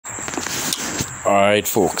Alright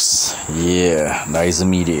folks, yeah, that is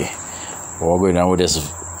me there. We're going on with this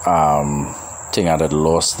thing I had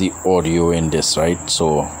lost the audio in this, right?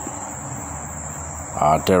 So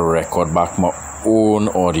I had to record back my own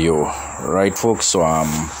audio, right folks? So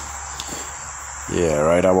yeah,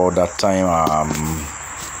 right about that time,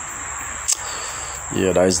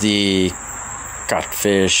 yeah, that is the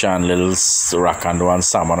catfish and little rackando and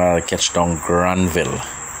salmon I catch down Granville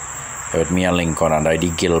with me and Lincoln, and I the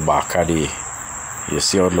gill back at the. You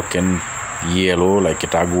see how it looking yellow, like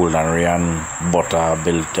it a golden rain butter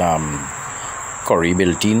built curry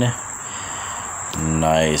built in.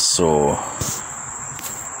 Nice. So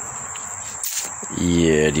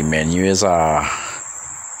yeah, the menu is to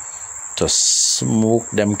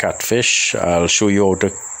smoke them catfish. I'll show you how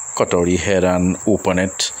to cut out the head and open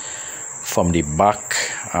it from the back,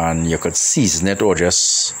 and you could season it or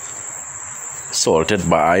just salt it,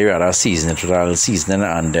 but I rather season it with a little seasoning,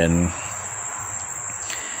 and then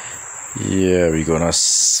yeah, we're gonna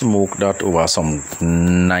smoke that over some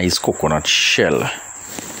nice coconut shell.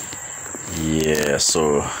 Yeah,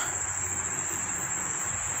 so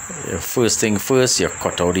first thing first, you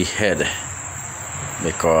cut out the head,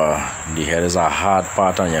 because the head is a hard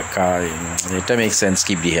part on your car. It makes sense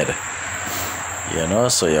keep the head, you know.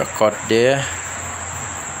 So you cut there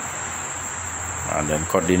and then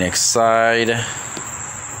cut the next side.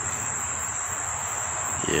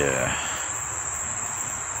 Yeah,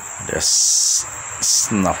 just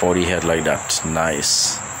snap out the head like that.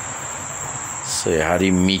 Nice. So you have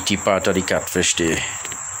the meaty part of the catfish there.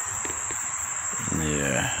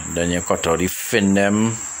 Yeah, then you cut out the fin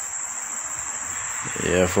them.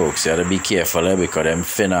 Yeah folks, you have to be careful because them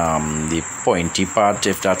fin, the pointy part,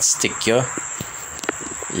 if that stick you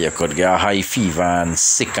could get a high fever and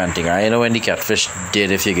sick and thing. I know when the catfish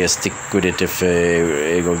dead if you get stick with it, if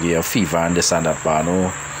it go get a fever and this and that, but I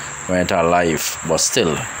know when it's alive, but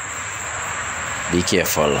still be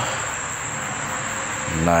careful.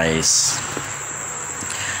 Nice.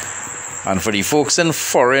 And for the folks in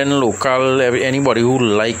foreign, local, anybody who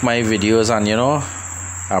like my videos and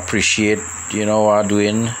appreciate what I'm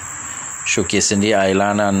doing, showcasing the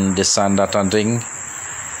island and this and that and thing,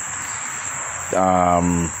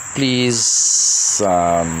 please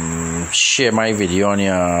share my video on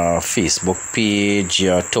your Facebook page,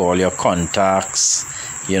 to all your contacts,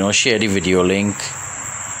 share the video link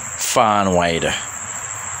far and wide.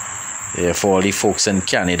 Yeah, for all the folks in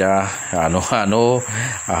Canada, I know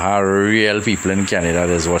I have real people in Canada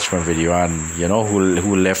that watch my video, and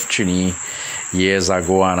who left Trini years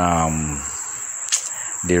ago, and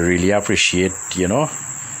they really appreciate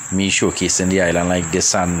me showcasing the island like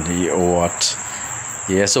this and what.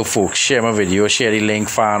 Yeah, so folks, share my video, share the link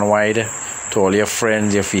far and wide to all your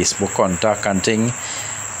friends, your Facebook contact and thing.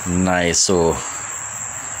 Nice. So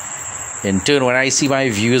in turn, when I see my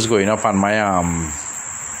views going up and my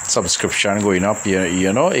subscription going up, it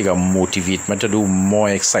gonna motivate me to do more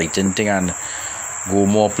exciting thing and go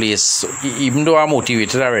more place. Even though I'm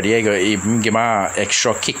motivated already, I gotta even give me an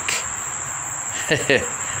extra kick.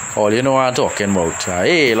 All what I'm talking about.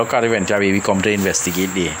 Hey, look at the event, baby, come to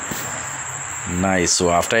investigate there. Nice.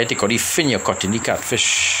 So after I take out the fin, you're cutting the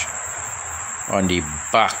catfish on the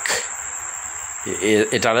back.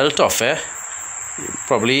 It's a little tough, eh?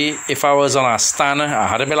 Probably if I was on a stand, I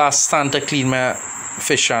had a last stand to clean my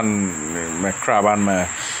fish and my crab and my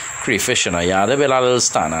crayfish, and I had a little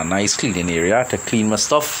stand, a nice cleaning area to clean my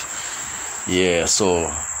stuff. Yeah,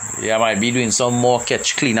 so yeah, I might be doing some more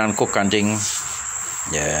catch, clean and cook and thing.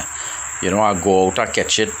 Yeah, I go out, I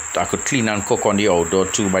catch it, I could clean and cook on the outdoor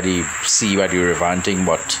too, by the sea, by the river and thing,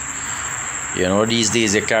 but these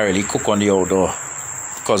days you can't really cook on the outdoor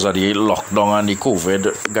because of the lockdown and the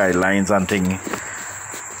COVID guidelines and thing.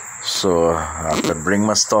 So I could bring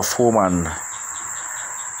my stuff home and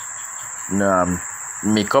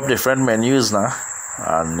make up different menus now,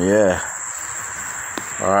 and yeah.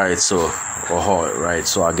 Alright, so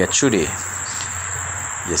so I get through there.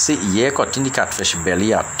 You see, cutting the catfish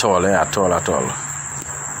belly at all. In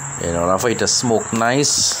order for it to smoke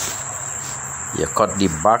nice, you cut the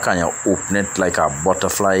back and you open it like a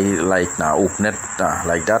butterfly, like now open it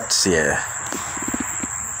like that. Yeah,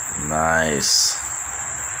 nice.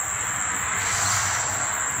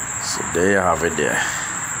 So there you have it there.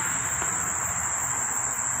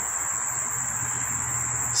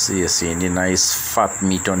 So you see the nice fat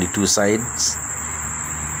meat on the two sides,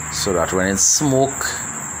 so that when it's smoke,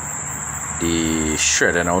 the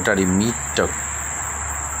shredding out of the meat to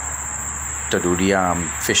do the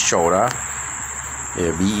fish chowder,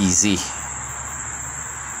 it'll be easy.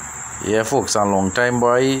 Yeah folks, a long time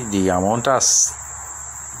boy, the amount of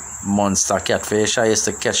monster catfish. I used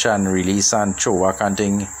to catch and release and throw back and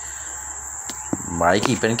thing. By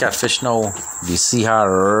keeping catfish now, we see her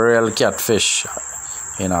real catfish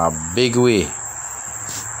in a big way.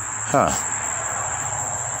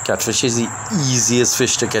 Catfish is the easiest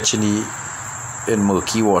fish to catch in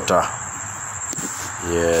murky water.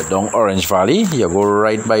 Yeah, down Orange Valley. You go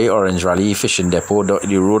right by Orange Valley Fishing Depot,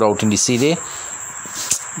 the road out in the city.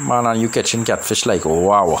 Man, and you catching catfish like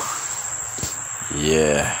wow.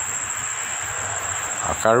 Yeah.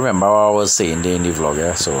 I can't remember what I was saying there in the vlog,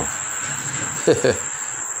 yeah, so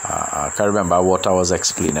I can't remember what I was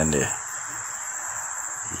explaining there.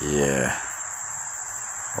 Yeah.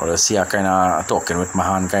 Well, I see I kind of talking with my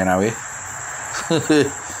hand kind of way.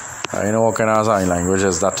 I know what kind of sign language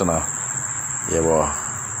is that now. Yeah, boy.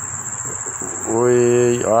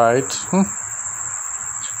 Alright.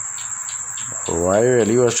 What I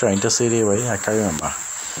really was trying to say there, boy, I can't remember.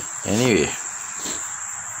 Anyway.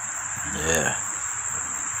 Yeah.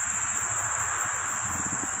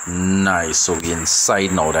 Nice. So we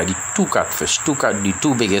inside now. That the two catfish, the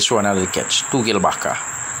two biggest one I will catch. 2 gilbaka.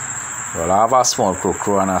 Well, I have a small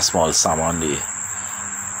crow and a small salmon there.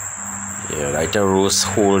 Yeah, right a roast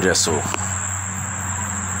whole just so.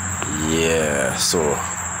 Yeah, so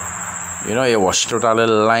you wash it with a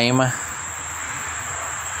little lime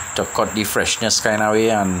to cut the freshness kind of way,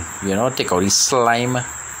 and take out the slime.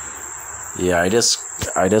 Yeah, I just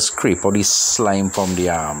scrape out the slime from the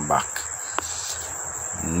arm back.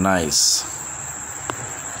 Nice.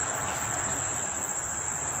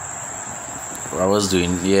 What I was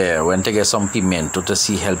doing, went to get some pimento to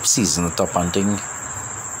help season it up and thing.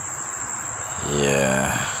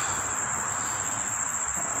 Yeah.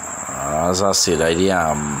 As I said, that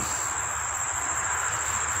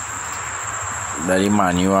the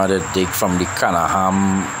manual I did dig from the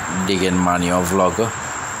Canaham digging manual vlog.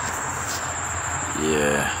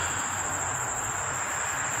 Yeah.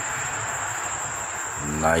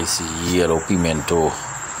 Nice yellow pimento.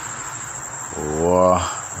 Wow.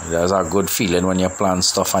 There's a good feeling when you plant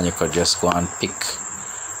stuff and you could just go and pick.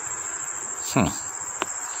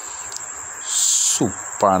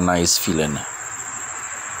 Super nice feeling.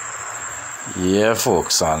 Yeah,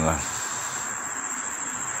 folks, and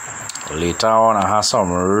later on I have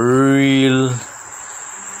some real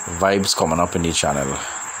vibes coming up in the channel.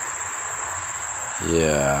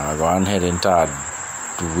 Yeah, I go and head into a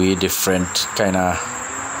way different kind of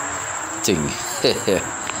thing.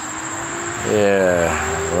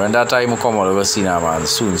 Yeah, when that time come out, we'll see now, man.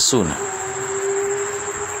 Soon.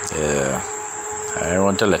 Yeah, I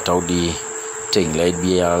want to let out the thing, let it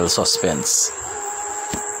be a little suspense.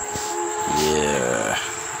 Yeah.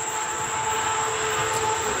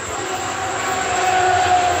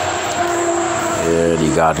 Yeah,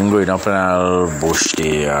 the garden growing up in a little bush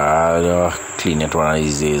there. I'll clean it one of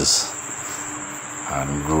these days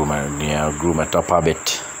and groom it up a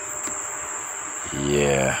bit.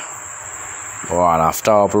 Yeah. Oh, and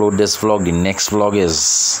after I upload this vlog, the next vlog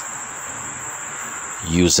is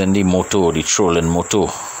using the moto, the trolling moto.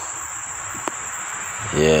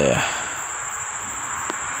 Yeah.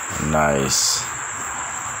 Nice.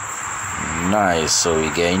 So we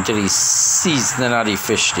get into the seasoning of the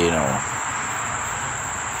fish there now.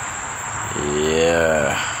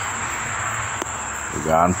 Yeah. We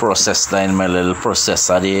go and process that in my little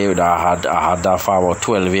processor there. I had that for about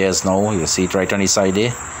 12 years now. You see it right on the side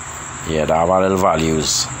there. Yeah, that have a little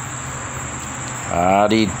values. What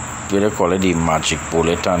they call it, the magic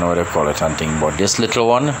bullet and what they call it and thing. But this little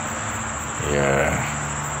one, yeah,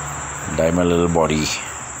 that my little body.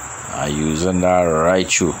 I using that right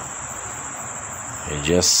through. It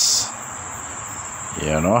just,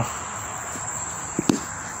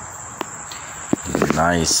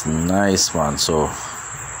 nice man. So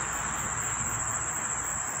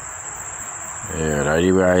yeah,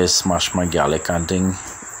 right where I smash my garlic and thing.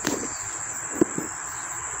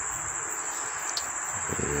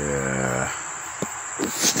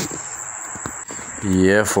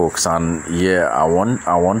 Yeah, folks, and yeah, I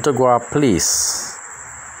want to go a place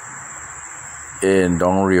in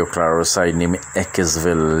down Rio Claro side named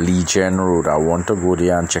Eckesville, Legion Road. I want to go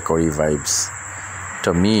there and check out the vibes.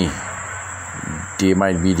 To me, they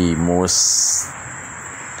might be the most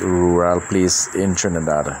rural place in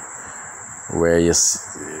Trinidad, where you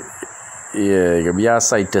can be a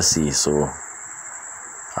sight to see. So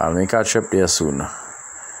I'll make a trip there soon.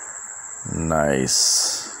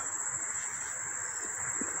 Nice.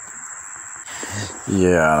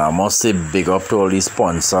 Yeah, and I must say big up to all these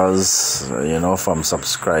sponsors, from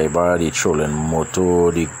subscriber, the trolling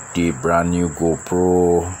moto, the brand new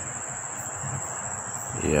GoPro,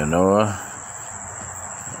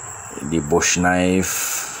 the bush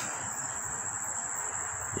knife,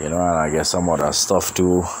 you know, and I guess some other stuff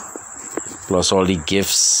too. Plus all the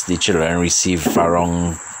gifts the children received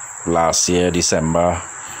around last year, December,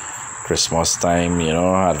 Christmas time, you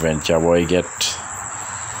know, Adventure Boy get,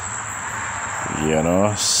 you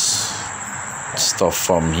know, stuff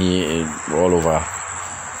from here all over.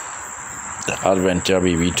 Adventure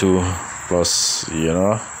Baby too, plus, you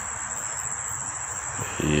know,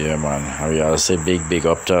 yeah, man, I gotta say big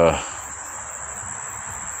up to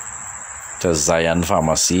Zion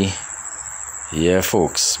Pharmacy. Yeah,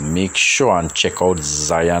 folks, make sure and check out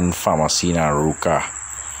Zion Pharmacy in Aruka.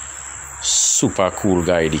 Super cool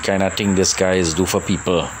guy, the kind of thing this guy is do for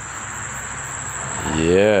people.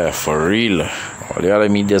 Yeah, for real. All you gotta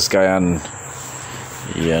meet this guy and,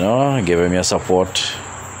 you know, give him your support.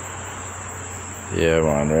 Yeah,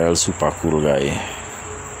 man, real super cool guy.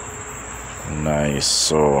 Nice.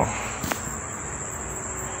 So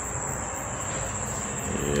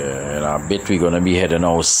yeah, in a bit we're gonna be heading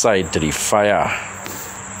outside to the fire,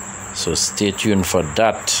 so stay tuned for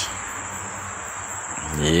that.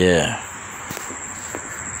 Yeah,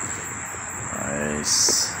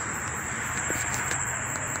 nice.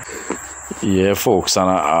 Yeah, folks, and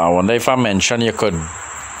I wonder if I mentioned you could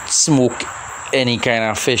smoke any kind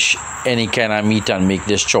of fish, any kind of meat and make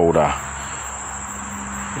this chowder.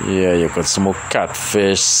 Yeah, you could smoke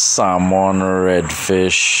catfish, salmon,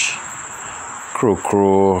 redfish,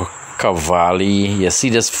 crow, cavalli. You see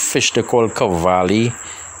this fish they call cavalli,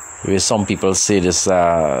 where some people say this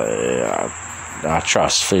a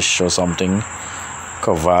trash fish or something.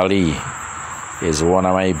 Cavalli is one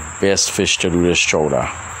of my best fish to do this chowder.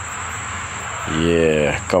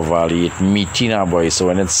 Yeah, cavalli, it meaty now, boy. So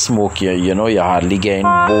when it's smoky, you know, you're hardly getting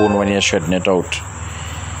bone when you're shredding it out.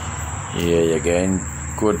 Yeah, you're getting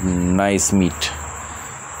good, nice meat.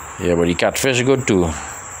 Yeah, but the catfish good too.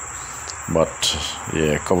 But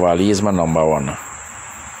yeah, cavalli is my number one.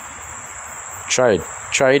 Try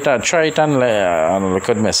it and look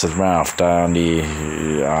at message me after on the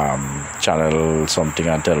channel something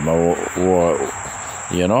and tell me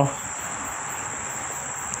you know.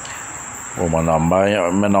 Oh, my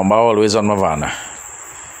number always on my van.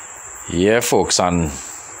 Yeah, folks, and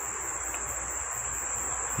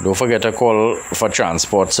don't forget to call for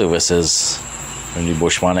transport services in the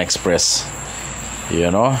Bushman Express. You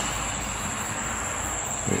know,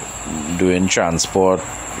 doing transport,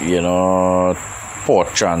 you know,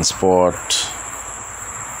 port transport,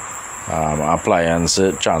 appliance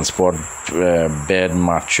transport, bed,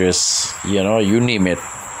 mattress, you know, you name it.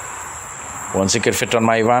 Once it can fit on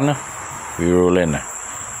my van, we roll in.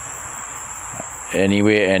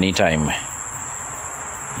 Anyway, anytime.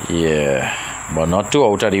 Yeah, but not too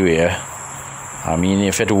out of the way. I mean,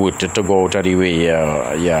 if it worth it to go out of the way,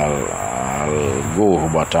 yeah, I'll go.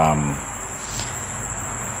 But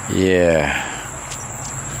yeah,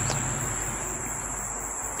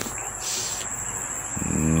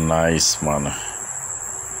 nice, man.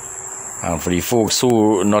 And for the folks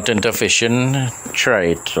who not into fishing, try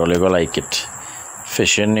it. You're gonna like it.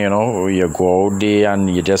 Fishing, you know, you go out there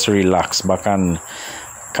and you just relax back and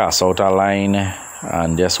cast out a line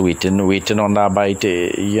and just waiting on that bite.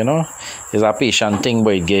 You know, it's a patient thing,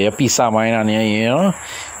 but it get you peace of mind and you know,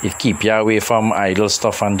 it keep you away from idle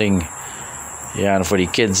stuff and thing. Yeah, and for the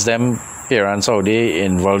kids, them parents out there,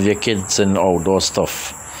 involve your kids in outdoor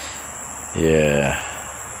stuff. Yeah.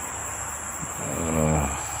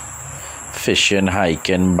 Fishing,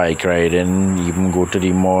 hiking, bike riding, even go to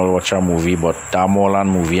the mall, watch a movie. But that mall and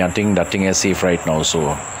movie, I think that thing is safe right now.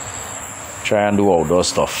 So try and do outdoor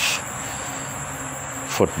stuff.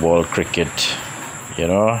 Football, cricket, you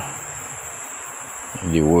know,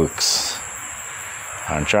 the works.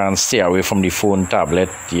 And try and stay away from the phone, tablet,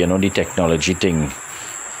 you know, the technology thing.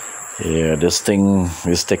 Yeah, this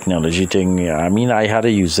technology thing. I mean, I had to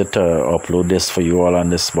use it to upload this for you all on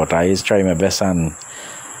this, but I just try my best and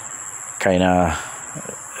kind of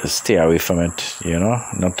stay away from it, you know,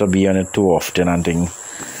 not to be on it too often and thing.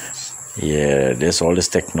 Yeah, there's all this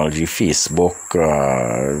technology, Facebook,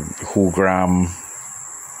 Whogram,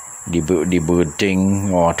 the bird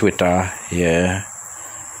thing, or Twitter, yeah,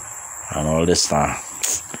 and all this stuff.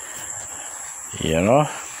 You know,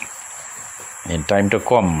 in time to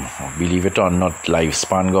come, believe it or not,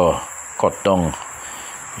 lifespan go cut down.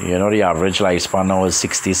 You know, the average lifespan now is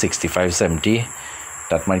 60, 65, 70.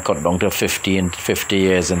 That might cut down to 50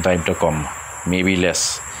 years in time to come, maybe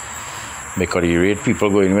less. Because the rate people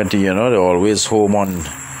going with, you know, they're always home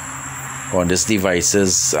on these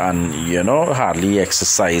devices and, you know, hardly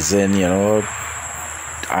exercising, you know,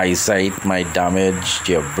 eyesight might damage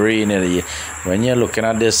your brain. When you're looking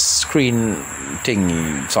at this screen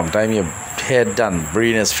thing, sometimes your head and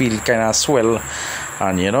brain is feel kind of swell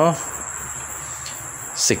And you know,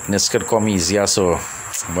 sickness could come easier. So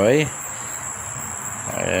boy,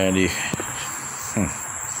 and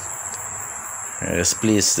this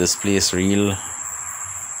place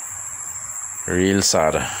real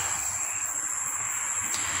sad.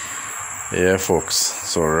 Yeah folks,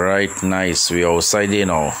 so right, nice, we outside there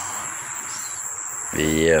now.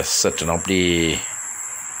 Yeah, setting up the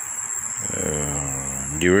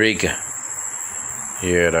rig.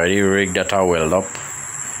 Yeah, the rig that I weld up.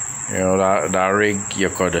 You know, that rig, you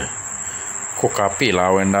could cook a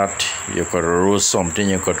pillar when that, you could roast something,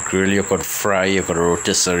 you could grill, you could fry, you could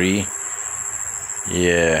rotisserie.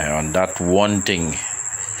 Yeah, and that one thing,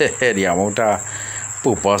 the amount of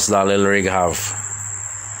purpose that little rig have.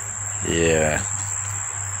 Yeah.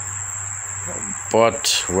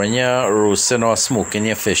 But when you're roasting or smoking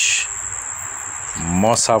your fish,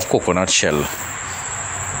 must have coconut shell.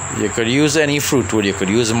 You could use any fruit wood. You could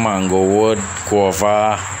use mango wood,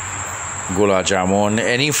 guava, gula jamun,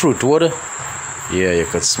 any fruit wood. Yeah, you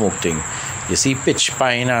could smoke thing. You see pitch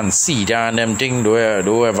pine and cedar and them thing,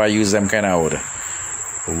 don't ever use them kind of wood.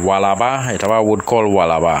 Walaba, it have a wood called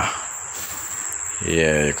walaba.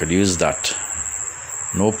 Yeah, you could use that.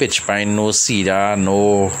 No pitch pine, no cedar,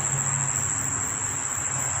 no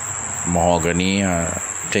mahogany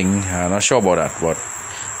thing. I'm not sure about that, but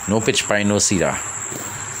no pitch pine, no cedar.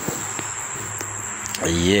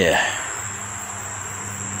 Yeah,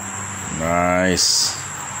 nice.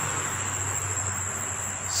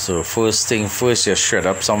 So first thing first, you shred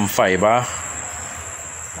up some fiber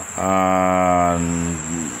and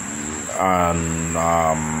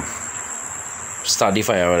start the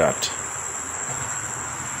fire with that.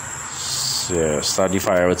 So start the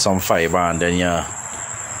fire with some fiber, and then you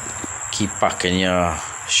keep packing your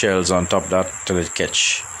shells on top of that till it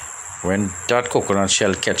catch. When that coconut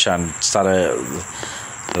shell catch and start a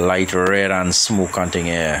light red and smoke and thing,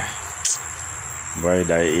 yeah, by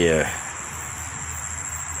that, yeah,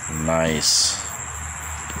 nice.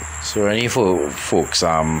 So any folks,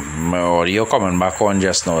 my audio coming back on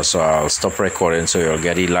just now, so I'll stop recording so you'll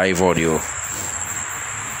get the live audio.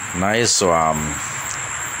 Nice. So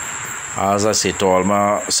as I say to all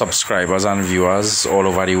my subscribers and viewers all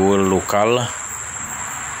over the world, local,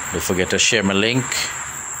 don't forget to share my link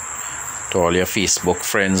to all your Facebook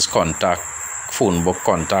friends, contact, phone book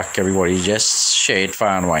contact, everybody. Just share it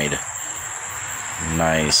far and wide.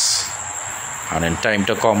 Nice. And in time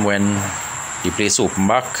to come, when the place open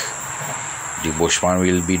back, the Bushman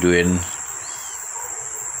will be doing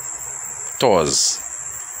tours,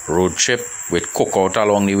 road trip with cookout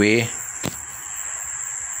along the way.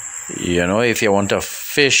 You know, if you want to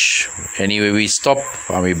fish, anyway we stop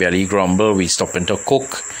and we barely grumble, we stop in to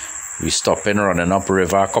cook, we stop in running up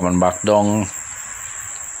river, coming back down.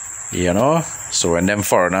 You know, so when them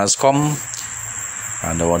foreigners come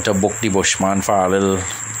and they want to book the Bushman for a little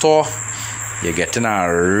tour, you're getting a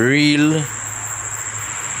real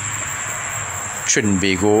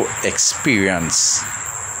Trinbago experience.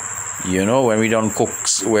 You know, when we don't cook,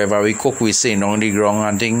 wherever we cook, we sitting on the ground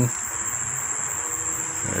and thing.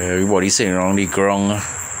 Everybody sitting on the ground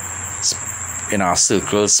in our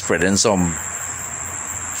circle, spreading some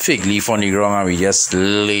fig leaf on the ground, and we just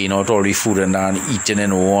laying out all the food and then eating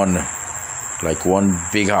in one, like one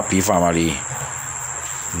big happy family.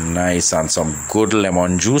 Nice. And some good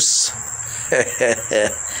lemon juice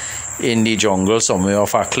in the jungle somewhere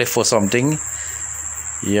off a cliff or something,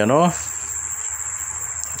 you know.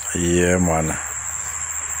 Yeah man,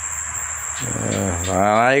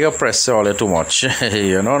 I got press all it too much.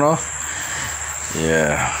 You know, no?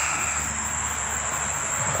 Yeah.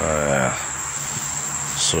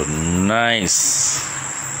 So nice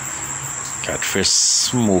catfish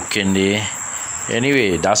smoking there.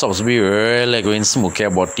 Anyway, that's supposed to be really going smoky,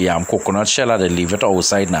 but the coconut shell, they leave it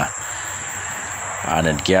outside now, and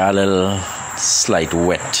it get a little slight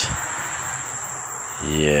wet.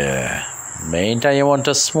 Yeah. Main time you want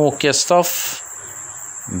to smoke your stuff,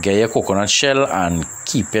 get your coconut shell and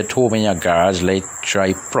keep it home in your garage, let it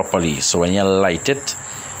dry properly. So when you light it,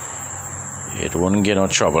 it won't get no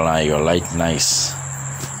trouble now. You light nice.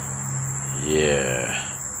 Yeah.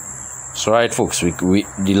 So right folks, we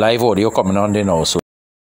the live audio coming on there now. So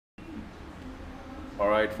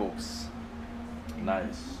alright folks,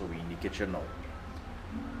 nice. So we in the kitchen now.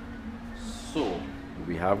 So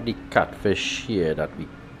we have the catfish here that we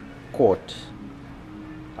caught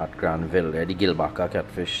at Granville, the Gilbaka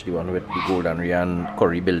catfish, the one with the golden ray and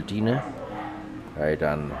curry built in, right?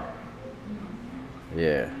 And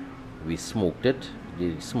yeah, we smoked it.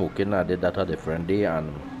 The smoking I did that a different day,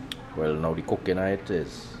 and well now the cooking it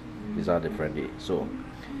is a different day. So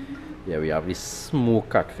Here we have this smoked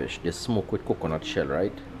catfish, this smoked with coconut shell,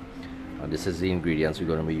 right? And this is the ingredients we're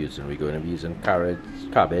going to be using. We're going to be using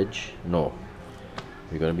cabbage. No,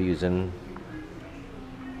 we're going to be using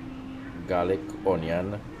garlic,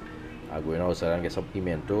 onion. I'm going outside and get some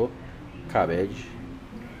pimento, cabbage,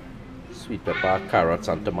 sweet pepper, carrots,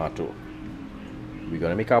 and tomato. We're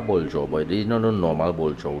going to make a buljo, but this is not a normal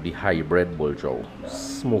buljo, the hybrid buljo,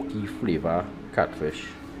 smoky flavor catfish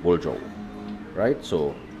buljo, right?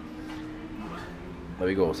 So there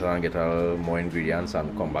we go. So I'll get more ingredients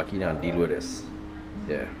and come back in and deal with this.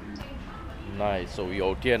 Yeah. Nice. So we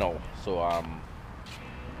out here now. So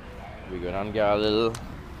we're gonna get a little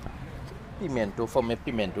pimento from my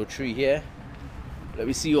pimento tree here. Let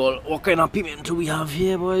me see what kind of pimento we have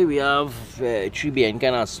here, boy. We have tree being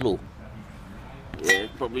kind of slow. Yeah,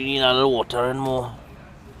 probably need a little water and more.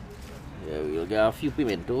 Yeah, we'll get a few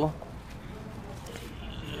pimento.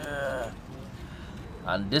 Yeah.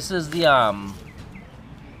 And this is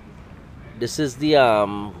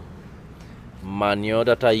the manure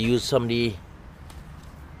that I use from the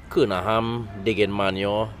Kernaham digging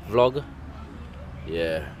manure vlog.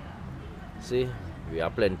 Yeah, see, we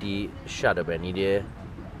have plenty shadow benny there,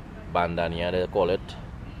 bandania they call it.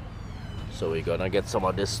 So we're gonna get some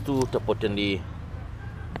of this too to put in the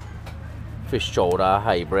fish chowder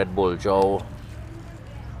hybrid buljo.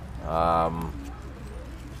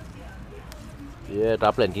 Yeah, there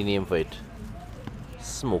are plenty name for it.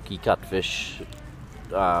 Smoky catfish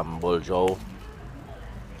buljo.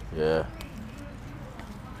 Yeah,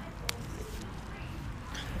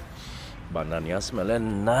 banana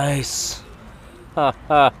smelling nice. Ha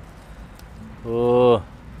ha. Oh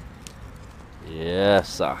yes,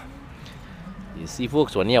 sir. You see,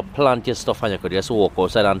 folks, when you plant your stuff and you could just walk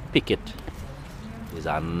outside and pick it, it's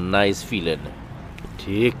a nice feeling.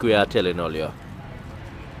 Take we are telling all you,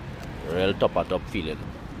 real top feeling.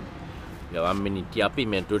 You have a mini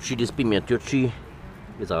pimento tree. This pimento tree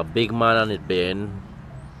is a big man and it being.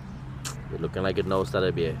 It's looking like it now started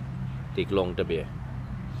to be. Take long to be.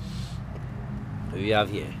 We have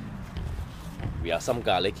here. We have some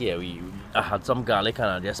garlic here. I had some garlic and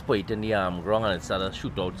I just put it in the ground and it started to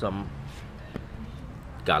shoot out some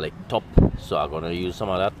garlic top. So I'm gonna use some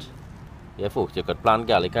of that. Yeah, folks, you could plant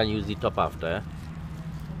garlic and use the top after. Eh?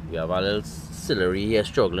 We have a little celery here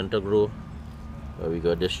struggling to grow. We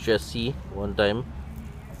got this Jesse one time.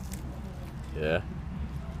 Yeah.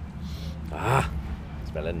 Ah,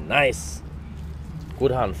 smelling nice.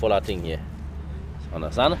 Good handful of thing here.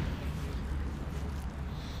 Understand?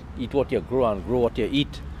 Eat what you grow and grow what you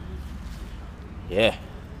eat. Yeah.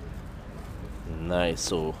 Nice.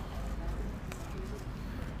 So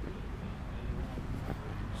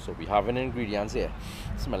we have an ingredients here.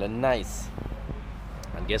 Smelling nice.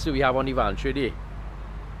 And guess what we have on the van today?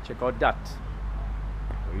 Check out that.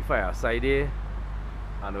 We fireside there,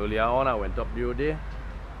 and earlier on I went up the other day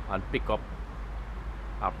and pick up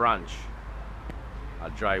a branch, a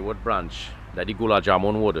dry wood branch, that the gula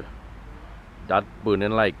jamun wood, that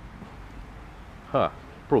burning like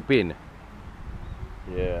propane.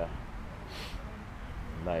 Yeah,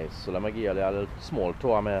 nice. So let me give you a little small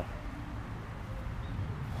tour of my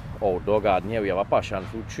outdoor garden here. We have a passion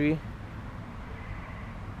fruit tree,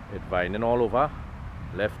 it's vining all over,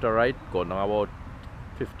 left or right, going on about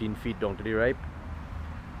 15 feet down to the right.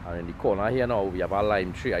 And in the corner here now we have a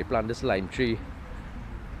lime tree. I planted this lime tree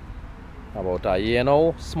about a year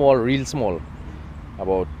now, small, real small,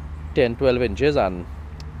 about 10-12 inches, and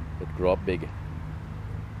it grew up big.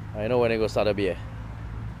 I know when it goes start to be.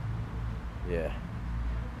 Yeah,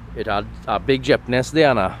 it had a big jet nest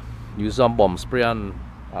there, and I used some bomb spray and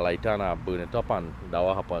a lighter and I burn it up, and that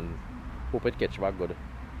what happened. Hope it catch back good.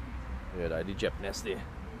 Yeah, that's the jet nest there.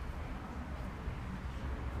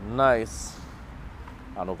 Nice.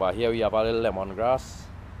 And over here we have a little lemongrass.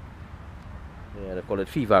 Yeah, they call it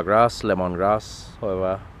fever grass, lemongrass,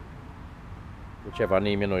 however, whichever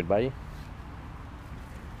name you know it by.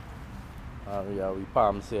 And yeah, we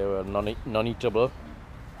palms here were non-eatable.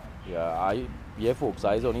 Yeah, folks,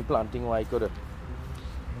 I was only planting what I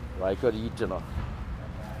could eat, you know.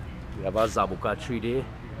 We have a zabuka tree there,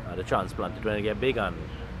 and they transplant it when it get big, and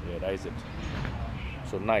yeah, that is it.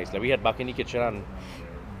 So nice. Let me head back in the kitchen and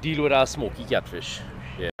deal with our smoky catfish.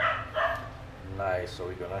 Yeah. Nice. So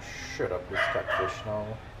we're gonna shred up this catfish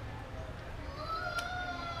now.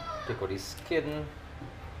 Take out the skin.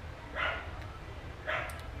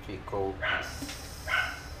 Take out this.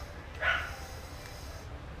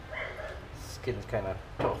 Skin's kind of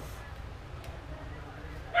tough.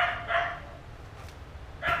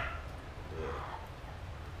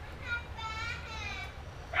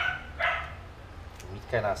 Meat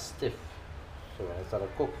kind of stiff. So when I start to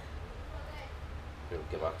cook, It'll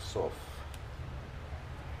get back soft.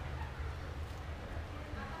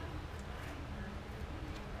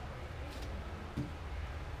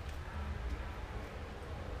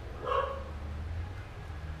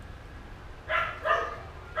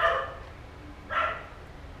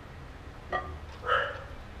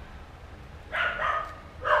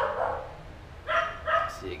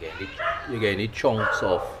 See, you get any chunks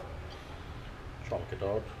of chunk it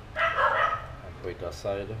out and put it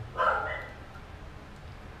aside.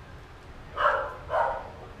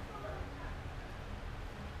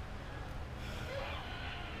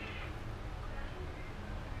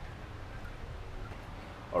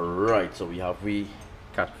 Alright, so we have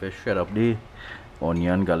catfish shred up the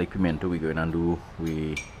onion, garlic, pimento. We're going and do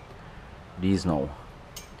these now.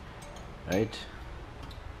 Right?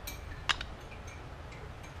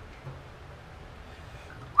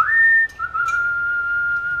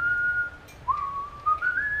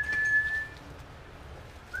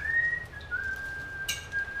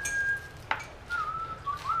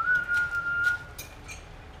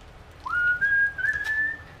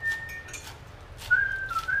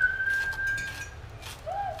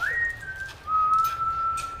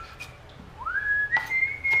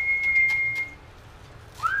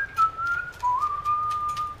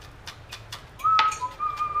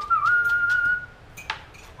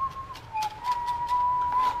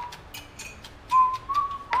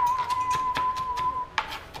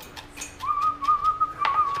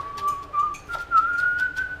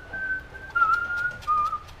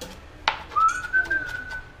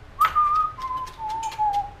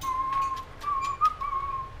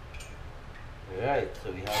 Right,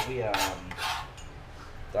 so we have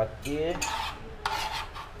that there.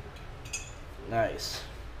 Nice.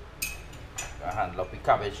 I handle up the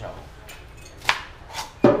cabbage now.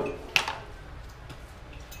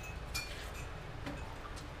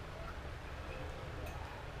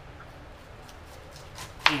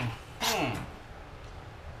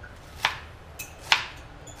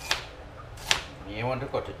 You want to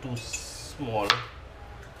cut it too small.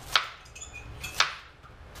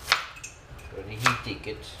 When the heat take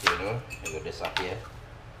it, you know, you got this up here,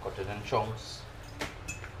 cut it in chunks,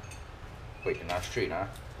 put it in a strainer,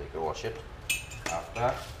 so you can wash it.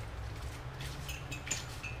 After,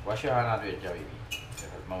 wash your hand and do it, baby. You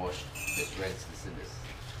help me wash this, rinse this in this.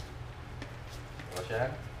 Wash your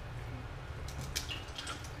hand.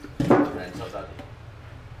 Rinse out that.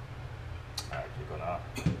 Alright, you're gonna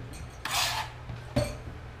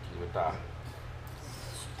give it a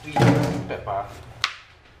sweet pepper.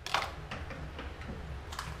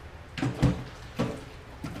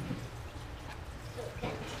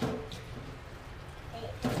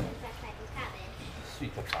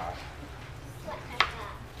 Sweet pepper.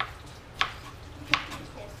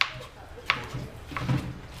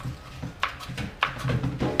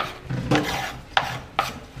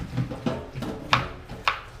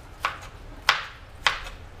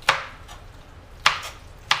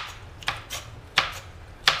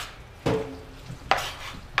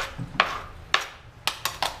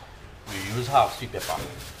 We use half sweet pepper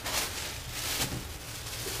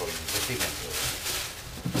before we use the pigment.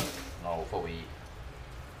 Now for we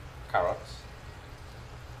carrots.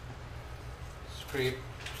 Scrape,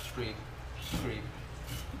 scrape, scrape.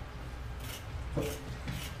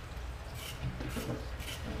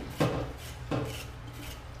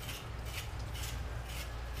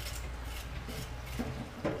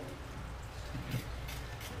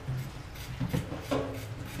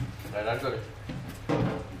 Right, that's good.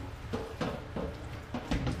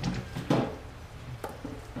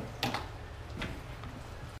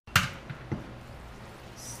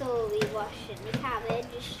 So we washing the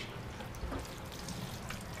cabbage.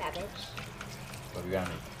 What we gonna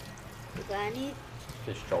need? We're gonna need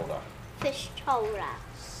Fish chowder. fish chowder,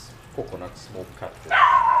 Coconut smoked catfish.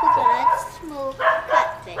 coconut smoked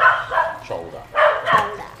catfish Chowder.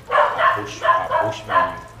 chowder, A bush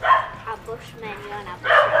menu. a bush menu and a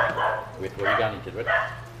bush Wait, what we gonna eat it with?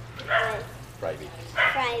 with Fry bake.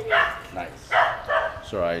 fried it. Nice.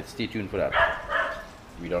 So alright, stay tuned for that.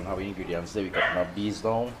 We don't have any ingredients there. We got our these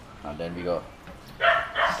down, and then we go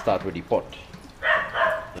start with the pot.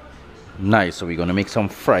 Nice. So we're gonna make some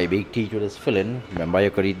fry bake tea with this filling. Remember,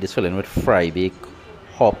 you could eat this filling with fry bake,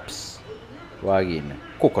 hops, again,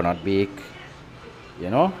 coconut bake.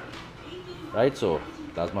 You know, right? So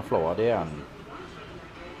that's my flour there, and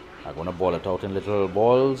I'm gonna boil it out in little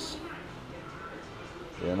balls.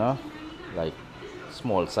 You know, like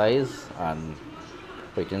small size, and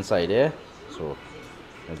put it inside there. So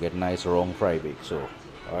you'll get nice round fry bake. So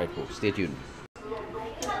alright folks, stay tuned.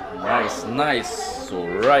 Nice. So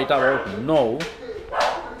right about now,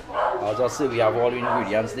 I'll just say we have all the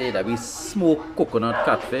ingredients there. That we smoked coconut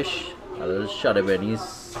catfish, a little shad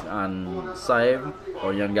Venice and thyme,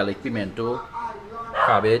 onion, garlic, pimento,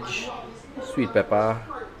 cabbage, sweet pepper,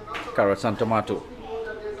 carrots and tomato.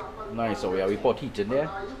 Nice. So we have a pot heating there.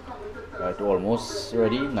 Right, almost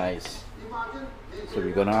ready. Nice. So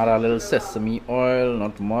we're gonna add a little sesame oil,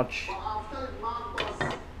 not much,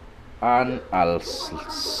 and a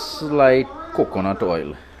slight coconut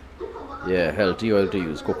oil. Yeah, healthy oil to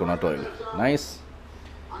use, coconut oil. Nice.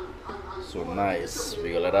 So nice.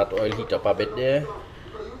 We're gonna let that oil heat up a bit there.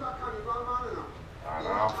 And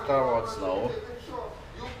afterwards now,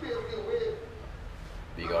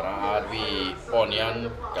 we're gonna add the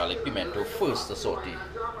onion, garlic, pimento first to saute.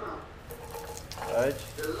 Right?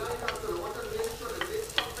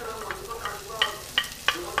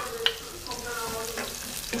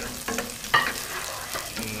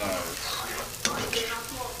 Nice.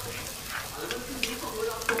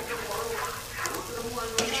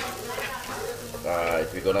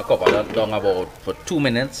 Alright, we're gonna cover that down about for 2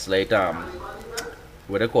 minutes, like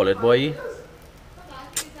what do you call it, boy?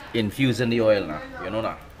 Infusing the oil now, you know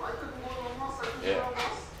now. Yeah.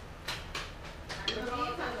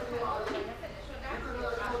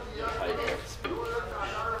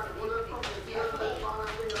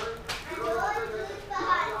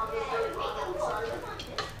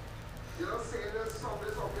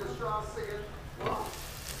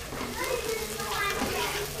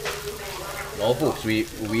 Now folks, we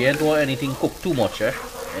ain't want anything cooked too much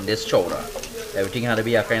in this chowder. Everything had to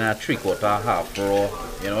be a kind of 3/4, half raw,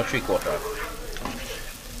 you know, 3/4.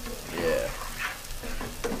 Yeah.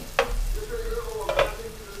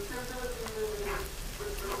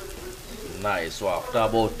 Nice. So after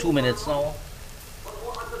about 2 minutes now,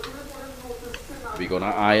 we're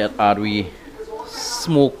gonna add we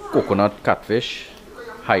smoked coconut catfish,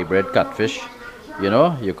 hybrid catfish. You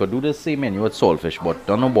know, you could do the same menu with saltfish, but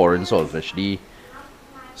don't no boring saltfish. The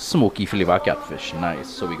smoky flavor catfish. Nice.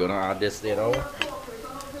 So we're gonna add this there now.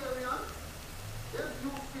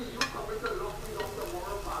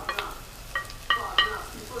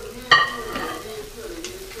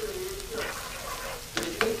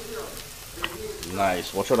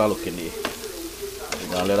 Nice. Watch how that looking there.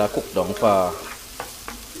 We're gonna let that cook down for a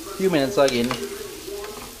few minutes again.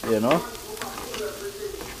 You know.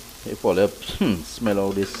 You probably smell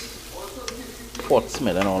all this pot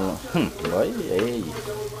smell and all. Boy, hey.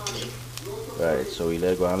 Right, so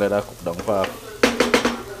we're gonna let that cook down for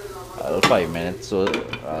 5 minutes, so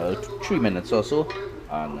 3 minutes or so,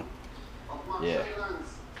 and yeah.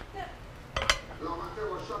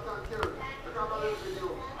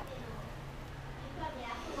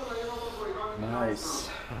 Nice.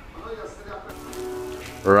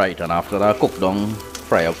 Right, and after that cook down,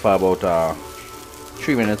 fry up for about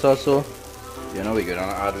 3 minutes or so. You know, we're gonna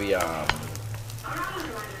add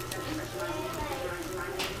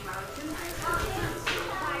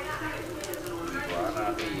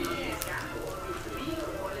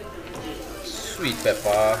sweet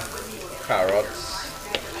pepper, carrots,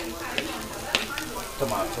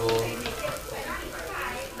 tomato,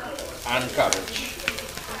 and cabbage.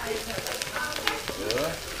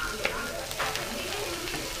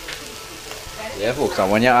 Yeah, folks,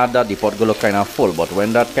 and when you add that, the pot will look kind of full, but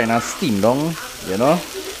when that kind of steam down, you know,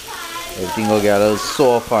 everything will get a little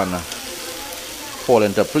soft and fall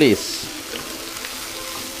into place.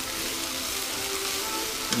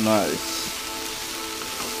 Nice.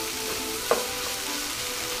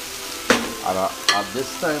 And at this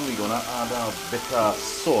time, we're gonna add a bit of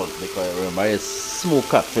salt, because remember it's smoked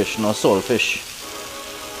catfish, not saltfish.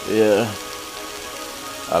 Yeah,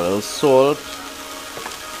 a little salt.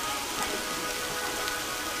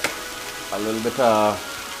 A little bit of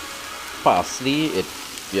parsley.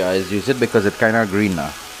 I use it because it's kind of green now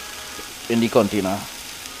in the container.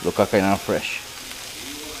 Look kind of fresh.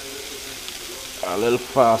 A little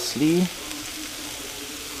parsley.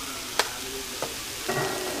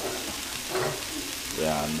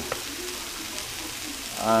 Yeah,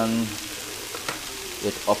 and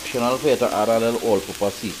it's optional for you to add a little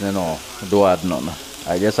all-purpose seasoning, or don't add none.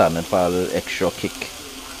 I just add it for a little extra kick.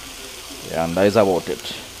 Yeah, and that is about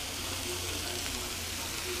it.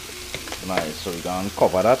 Nice. So we're gonna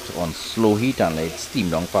cover that on slow heat and let it steam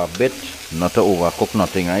down for a bit, not to overcook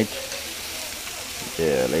nothing, right?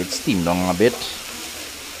 Yeah, let it steam down a bit.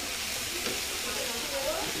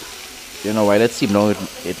 You know, while it's steam down,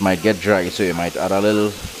 it might get dry, so you might add a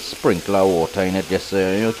little sprinkle of water in it, just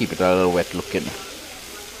you know, keep it a little wet looking,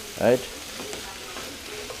 right?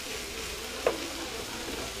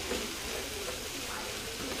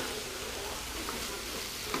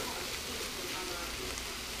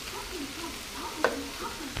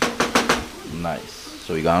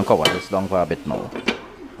 So we're gonna cover this down for a bit now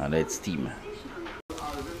and let it steam.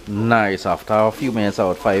 Nice. After a few minutes,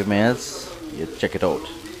 about 5 minutes, you check it out.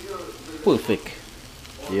 Perfect.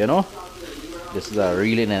 You know, this is a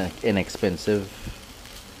really inexpensive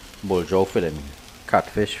bulldog filling.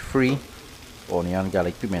 Catfish free. Onion,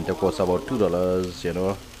 garlic, pimento costs about $2, you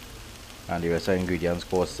know, and the rest of ingredients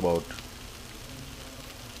cost about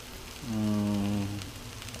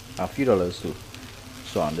a few dollars too.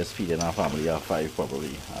 So I'm just feeding our family of 5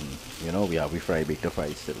 probably, and you know we fry bake the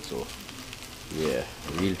fries still, so yeah,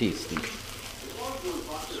 real tasty.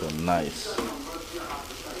 So nice.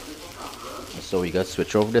 So we got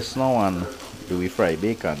switch off this now and do we fry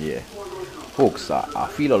bake, and yeah, folks, I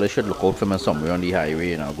feel all I should look out for me somewhere on the highway,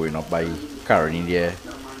 you know, going up by Caroni there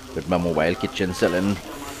with my mobile kitchen selling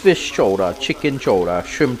fish chowder, chicken chowder,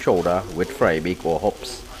 shrimp chowder with fry bake or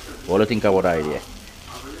hops. What do you think about that idea?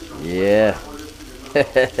 Yeah.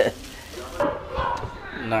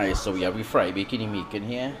 Nice. So we have the fry bake in the making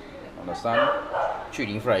here. Understand?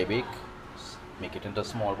 Treating fry bake. Make it into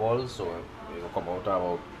small balls, so it will come out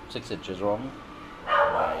about 6 inches long.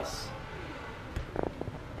 Nice.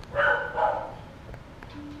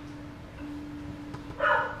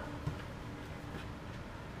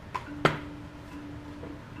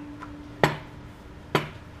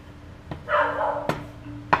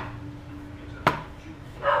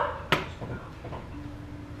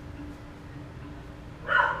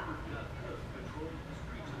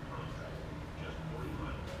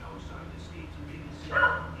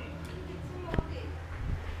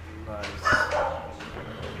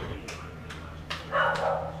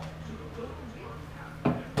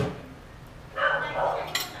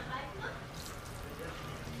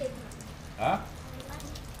 Huh?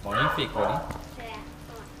 Money fake money?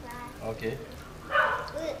 Yeah. Okay.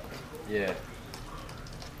 Yeah.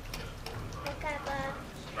 Look at the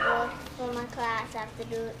work for my class. I have to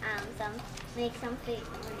do make some fake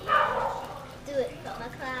money. Do it for my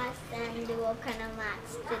class and do all kind of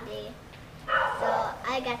maths today. So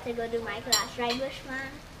I got to go do my class, right, Bushman?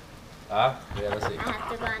 Ah, yeah, let's see. I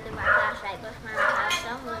have to go and do my class, right, Bushman? I have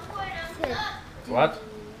some work to do. What?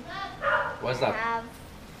 What's I that? have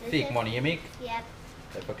Fake money you make? Yep.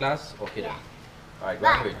 Like for class? Okay Yeah. then. Alright, go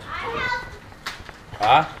and do it.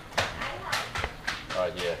 Huh?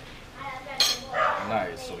 Alright, yeah.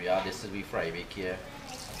 Nice. So yeah, this is we fry bake here.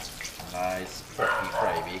 Nice puffy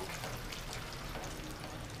fry bake.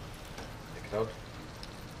 Check it out.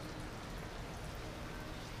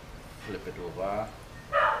 Flip it over.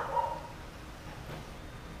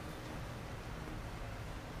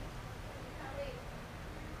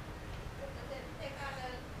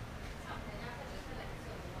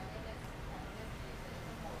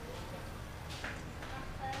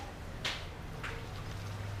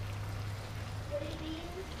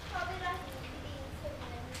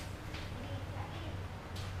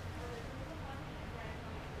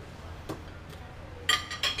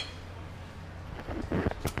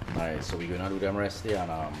 Alright, so we're gonna do them rest there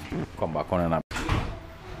and come back on and up.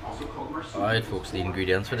 Alright folks, the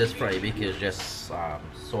ingredients for this fry bake is just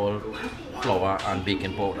salt, flour and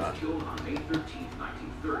baking powder. And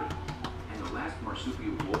the last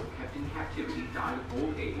marsupial wolf kept in captivity died of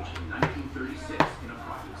old age in 1936 in a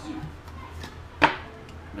private zoo.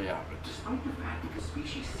 Yeah. Despite the fact that the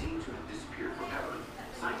species seems to have disappeared forever,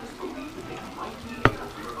 scientists believe that they might be able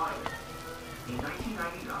to revive it. In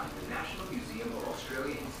 1999, the National Museum of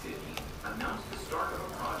Australia in Sydney announced the start of a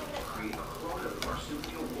project to create a clone of the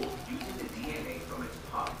marsupial wolf using the DNA from its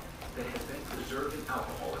pup that has been preserved in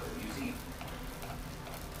alcohol at the museum.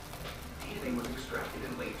 DNA was extracted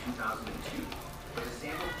in late 2002, but the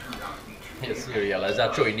sample turned out to be too Yes, you realize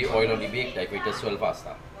that throwing the oil on the bake like it swell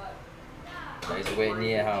faster. That is when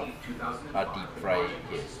you have a deep fry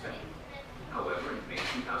here. However, in May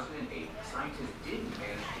 2008, scientists did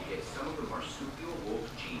manage to get some of the marsupial wolf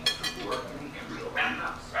genes to work in the embryo of a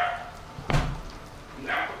mouse.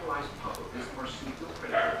 The alcoholized pup of this marsupial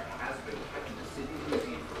predator has been kept in the Sydney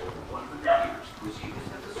Museum for over 100 years, was used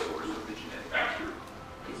as the source of the genetic material.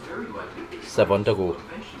 It's very likely that 7 to go.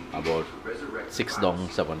 eventually be About able to resurrect 6 the down,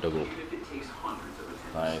 mouse, 7 to go. even if it takes hundreds of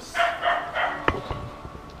attempts. Nice.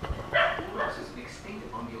 Mouse is an extinct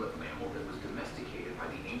ungulate mammal that was domesticated by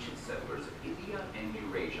the ancient settlers of India and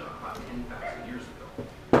Eurasia about 10,000 years ago.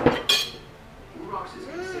 Urox is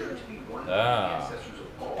considered to be one of the ancestors of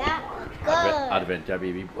all That's good. Adventure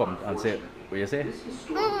baby, come and say, what you say? This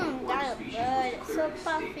historically important That's species good. was So declared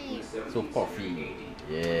extinct in puffy. the So 17th puffy. century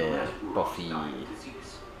AD. Yeah, The last Urox puffy. died of disease.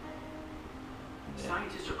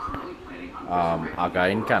 Scientists are currently planning on A resurrecting guy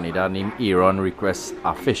in Urox Canada back named to Aaron requests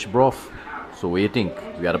a fish broth. So what do you think?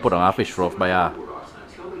 We had to put on our fish broth by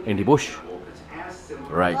in the bush.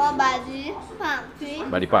 Right. Or by the palm tree.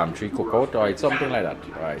 By the palm tree cookout, or it's something like that.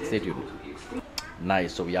 Alright, stay tuned.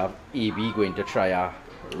 Nice, so we have AB going to try a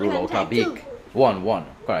roll out a Two. bake. One.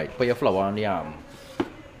 Alright, put your flour on the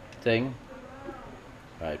thing.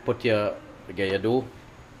 Alright, get your dough.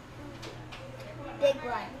 Big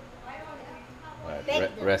one.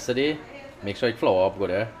 Alright, rest of the, make sure it flour up, go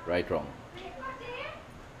there, right, wrong.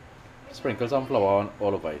 Sprinkle some flour on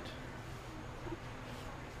all over it.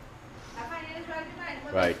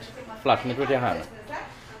 Right, flatten it with your hand.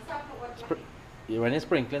 When you're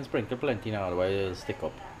sprinkling, sprinkle plenty now, otherwise it'll stick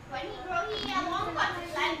up. When he grow here, I want to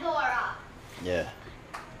like Dora. Yeah.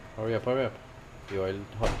 Hurry up. The oil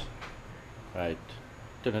hot. Right.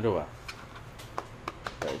 Turn it over.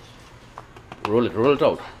 Right. Roll it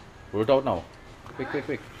out. Roll it out now.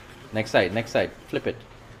 Quick. Next side. Flip it.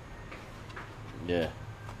 Yeah.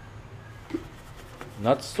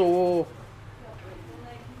 Not so.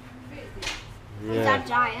 It's Yeah. a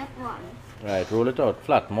giant one. Right, roll it out.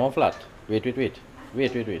 Flat, more flat. Wait. This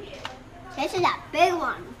is a big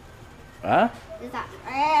one. Huh? This is a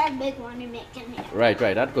very big one you're making here. Right,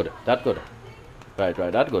 that good. Right,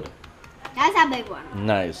 that good. That's a big one.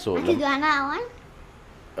 Nice. So, Want to do another one?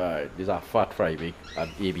 alright, these are fat fry bake at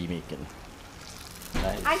AB making.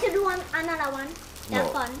 Nice. I should do another one. That's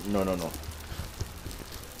fun. No.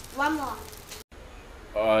 One more.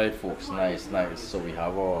 Alright folks, nice. So we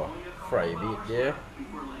have our fry bake there.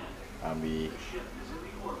 And we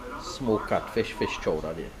smoke catfish fish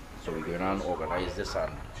chowder there. So we're going to organize this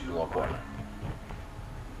and work on it.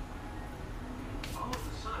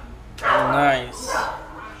 Nice.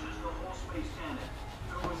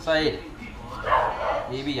 Said,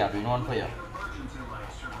 baby, I'm doing one for you.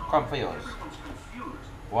 Come for yours.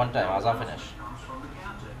 One time as I finish.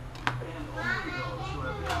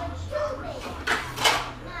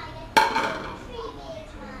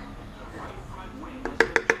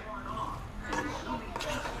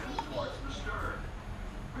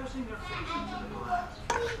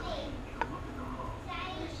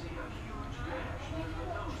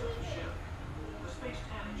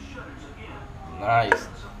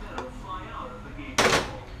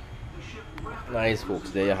 Nice folks,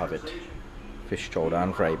 there you have it. Fish chowder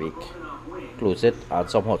and fry bake. Close it, add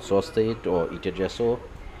some hot sauce to it or eat it just so.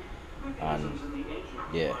 And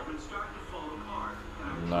yeah.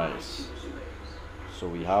 Nice. So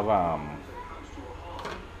we have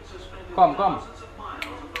Come.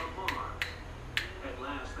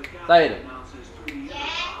 Side.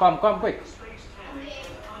 Come quick.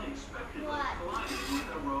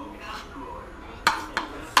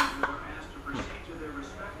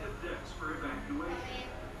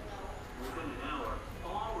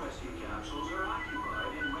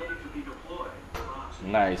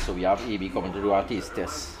 Nice, so we have AB coming to do our taste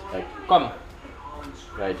test. Right, come.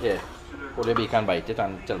 Right here. Hold your beak and bite it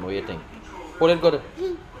and tell me what you think. Hold it good.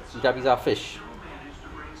 Eat a piece of fish.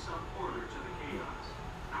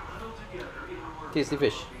 Taste the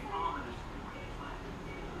fish.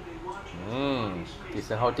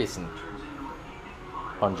 Tasting how tasting.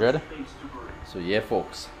 100. So yeah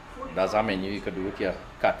folks, that's our menu. You can do with your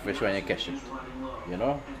catfish when you catch it. You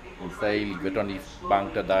know, instead you leave it on the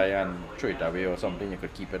bank to die and throw it away or something, you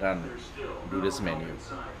could keep it and do this menu.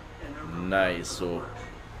 Nice. So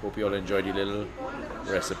hope you all enjoyed the little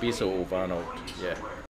recipe. So over and out. Yeah.